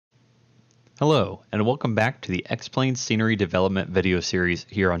Hello, and welcome back to the X-Plane Scenery Development video series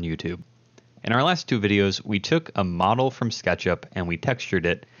here on YouTube. In our last two videos, we took a model from SketchUp and we textured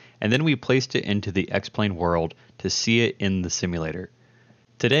it, and then we placed it into the X-Plane world to see it in the simulator.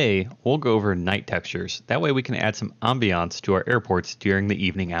 Today, we'll go over night textures. That way we can add some ambiance to our airports during the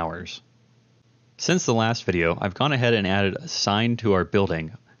evening hours. Since the last video, I've gone ahead and added a sign to our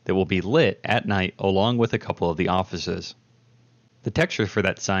building that will be lit at night along with a couple of the offices. The texture for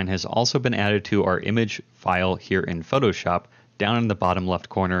that sign has also been added to our image file here in Photoshop. Down in the bottom left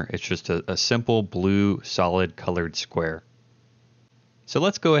corner, it's just a simple blue solid colored square. So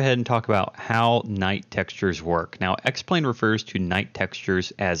let's go ahead and talk about how night textures work. Now, X-Plane refers to night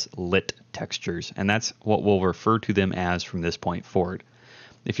textures as lit textures, and that's what we'll refer to them as from this point forward.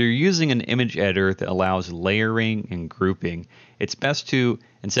 If you're using an image editor that allows layering and grouping, it's best to,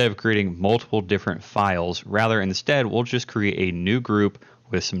 instead of creating multiple different files, rather instead we'll just create a new group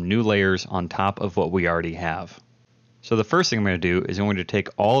with some new layers on top of what we already have. So the first thing I'm going to do is I'm going to take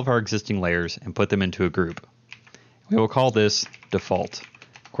all of our existing layers and put them into a group. We will call this default.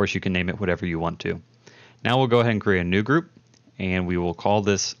 Of course, you can name it whatever you want to. Now we'll go ahead and create a new group, and we will call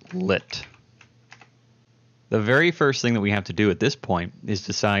this lit. The very first thing that we have to do at this point is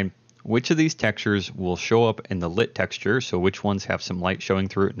decide which of these textures will show up in the lit texture, so which ones have some light showing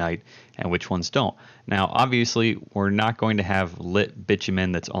through at night and which ones don't. Now, obviously, we're not going to have lit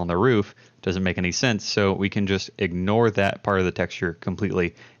bitumen that's on the roof. It doesn't make any sense, so we can just ignore that part of the texture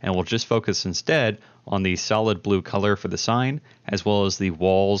completely, and we'll just focus instead on the solid blue color for the sign, as well as the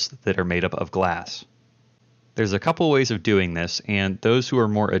walls that are made up of glass. There's a couple ways of doing this, and those who are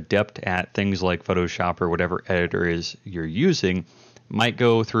more adept at things like Photoshop or whatever editor is you're using might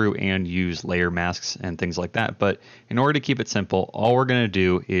go through and use layer masks and things like that. But in order to keep it simple, all we're going to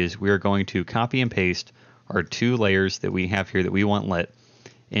do is we're going to copy and paste our two layers that we have here that we want lit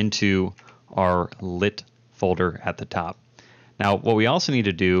into our lit folder at the top. Now, what we also need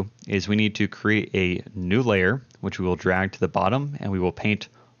to do is we need to create a new layer, which we will drag to the bottom, and we will paint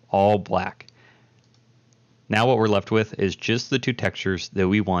all black. Now what we're left with is just the two textures that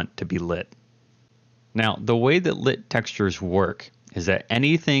we want to be lit. Now, the way that lit textures work is that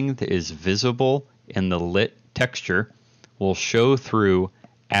anything that is visible in the lit texture will show through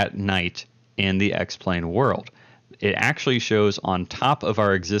at night in the X-Plane world. It actually shows on top of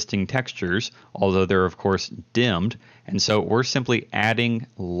our existing textures, although they're of course dimmed, and so we're simply adding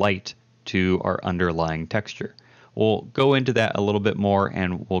light to our underlying texture. We'll go into that a little bit more,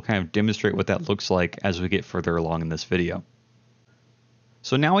 and we'll kind of demonstrate what that looks like as we get further along in this video.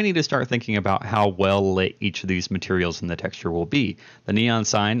 So now we need to start thinking about how well lit each of these materials in the texture will be. The neon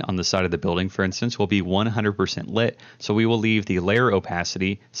sign on the side of the building, for instance, will be 100% lit, so we will leave the layer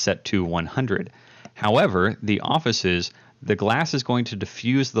opacity set to 100. However, the offices, the glass is going to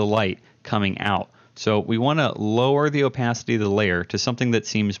diffuse the light coming out. So we want to lower the opacity of the layer to something that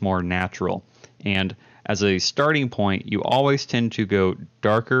seems more natural. And as a starting point, you always tend to go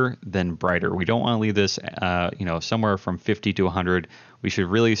darker than brighter. We don't want to leave this, somewhere from 50 to 100. We should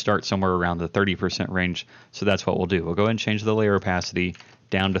really start somewhere around the 30% range. So that's what we'll do. We'll go ahead and change the layer opacity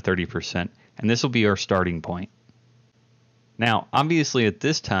down to 30%, and this will be our starting point. Now, obviously at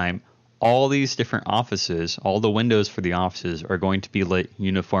this time, all these different offices, all the windows for the offices are going to be lit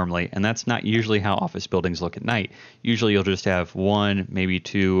uniformly, and that's not usually how office buildings look at night. Usually you'll just have one, maybe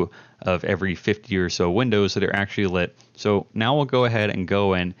two of every 50 or so windows that are actually lit. So now we'll go ahead and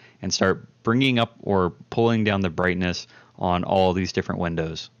go in and start bringing up or pulling down the brightness on all these different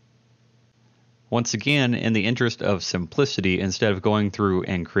windows. Once again, in the interest of simplicity, instead of going through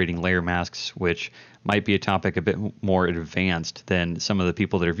and creating layer masks, which might be a topic a bit more advanced than some of the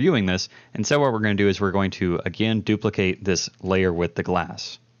people that are viewing this, instead what we're going to do is we're going to again duplicate this layer with the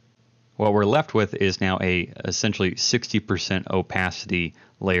glass. What we're left with is now a essentially 60% opacity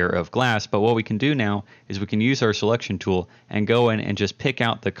layer of glass, but what we can do now is we can use our selection tool and go in and just pick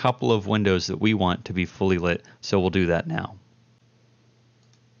out the couple of windows that we want to be fully lit, so we'll do that now.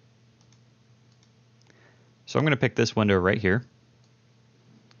 So I'm going to pick this window right here.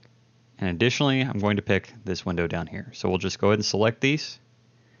 And additionally, I'm going to pick this window down here. So we'll just go ahead and select these.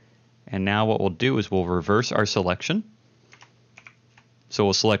 And now what we'll do is we'll reverse our selection. So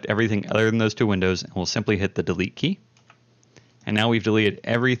we'll select everything other than those two windows, and we'll simply hit the delete key. And now we've deleted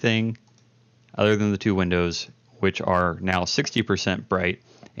everything other than the two windows, which are now 60% bright,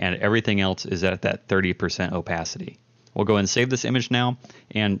 and everything else is at that 30% opacity. We'll go ahead and save this image now,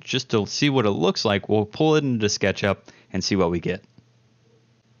 and just to see what it looks like, we'll pull it into SketchUp and see what we get.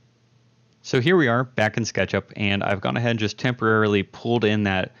 So here we are back in SketchUp, and I've gone ahead and just temporarily pulled in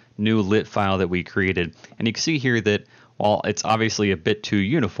that new lit file that we created. And you can see here that while it's obviously a bit too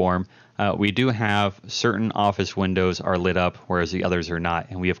uniform, we do have certain office windows are lit up, whereas the others are not.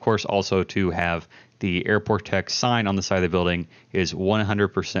 And we, of course, also too have the Airport Tech sign on the side of the building is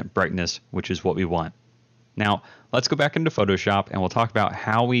 100% brightness, which is what we want. Now, let's go back into Photoshop and we'll talk about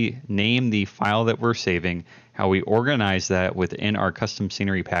how we name the file that we're saving, how we organize that within our custom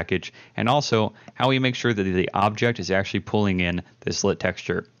scenery package, and also how we make sure that the object is actually pulling in this lit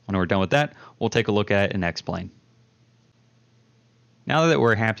texture. When we're done with that, we'll take a look at it and explain. Now that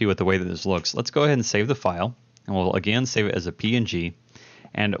we're happy with the way that this looks, let's go ahead and save the file, and we'll again save it as a PNG.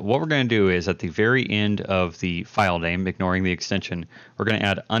 And what we're going to do is at the very end of the file name, ignoring the extension, we're going to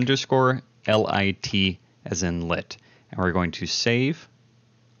add underscore LIT as in lit. And we're going to save,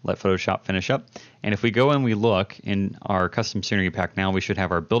 let Photoshop finish up. And if we go and we look in our custom scenery pack now, we should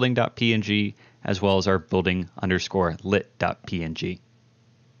have our building.png as well as our building underscore lit.png.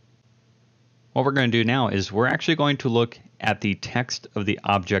 What we're going to do now is we're actually going to look at the text of the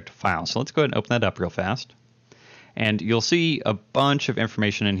object file. So let's go ahead and open that up real fast. And you'll see a bunch of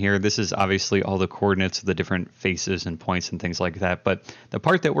information in here. This is obviously all the coordinates of the different faces and points and things like that. But the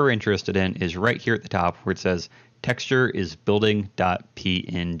part that we're interested in is right here at the top where it says texture is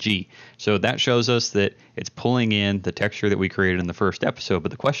building.png. So that shows us that it's pulling in the texture that we created in the first episode.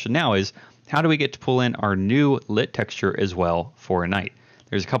 But the question now is, how do we get to pull in our new lit texture as well for a night?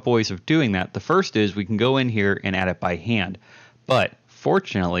 There's a couple ways of doing that. The first is we can go in here and add it by hand. But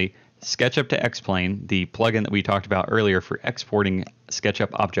fortunately, SketchUp to Xplane, the plugin that we talked about earlier for exporting SketchUp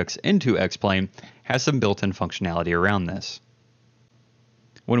objects into Xplane, has some built-in functionality around this.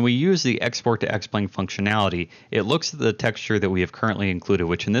 When we use the export to Xplane functionality, it looks at the texture that we have currently included,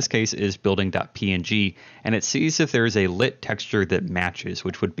 which in this case is building.png, and it sees if there is a lit texture that matches,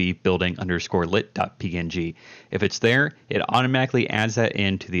 which would be building underscore lit.png. If it's there, it automatically adds that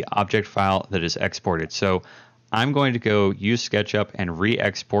into the object file that is exported. So I'm going to go use SketchUp and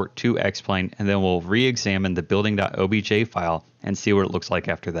re-export to Xplane, and then we'll re-examine the building.obj file and see what it looks like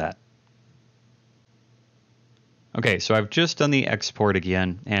after that. Okay, so I've just done the export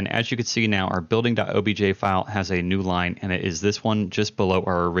again, and as you can see now, our building.obj file has a new line, and it is this one just below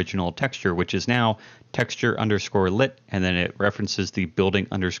our original texture, which is now texture underscore lit, and then it references the building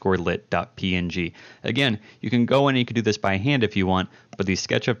underscore lit.png. Again, you can go in and you can do this by hand if you want, but the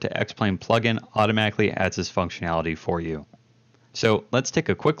SketchUp to Xplane plugin automatically adds this functionality for you. So let's take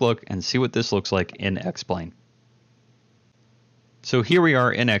a quick look and see what this looks like in Xplane. So here we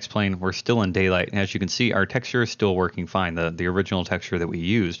are in Xplane, we're still in daylight, and as you can see, our texture is still working fine, the original texture that we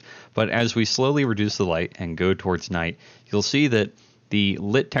used. But as we slowly reduce the light and go towards night, you'll see that the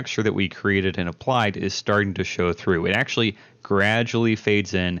lit texture that we created and applied is starting to show through. It actually gradually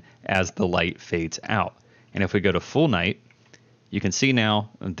fades in as the light fades out. And if we go to full night, you can see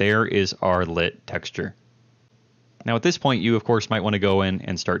now there is our lit texture. Now at this point, you of course might want to go in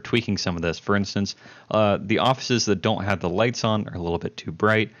and start tweaking some of this. For instance, the offices that don't have the lights on are a little bit too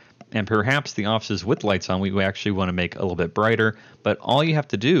bright, and perhaps the offices with lights on we actually want to make a little bit brighter. But all you have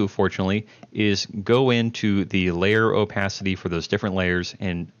to do, fortunately, is go into the layer opacity for those different layers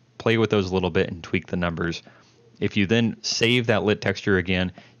and play with those a little bit and tweak the numbers. If you then save that lit texture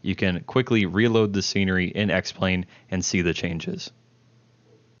again, you can quickly reload the scenery in Xplane and see the changes.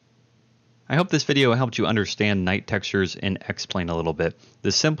 I hope this video helped you understand night textures in Xplane a little bit.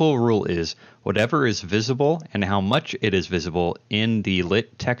 The simple rule is whatever is visible and how much it is visible in the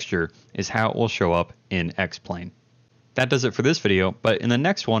lit texture is how it will show up in Xplane. That does it for this video, but in the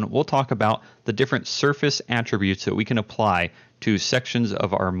next one we'll talk about the different surface attributes that we can apply to sections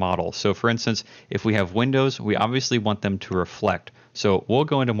of our model. So for instance, if we have windows, we obviously want them to reflect. So we'll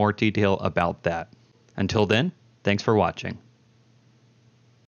go into more detail about that. Until then, thanks for watching.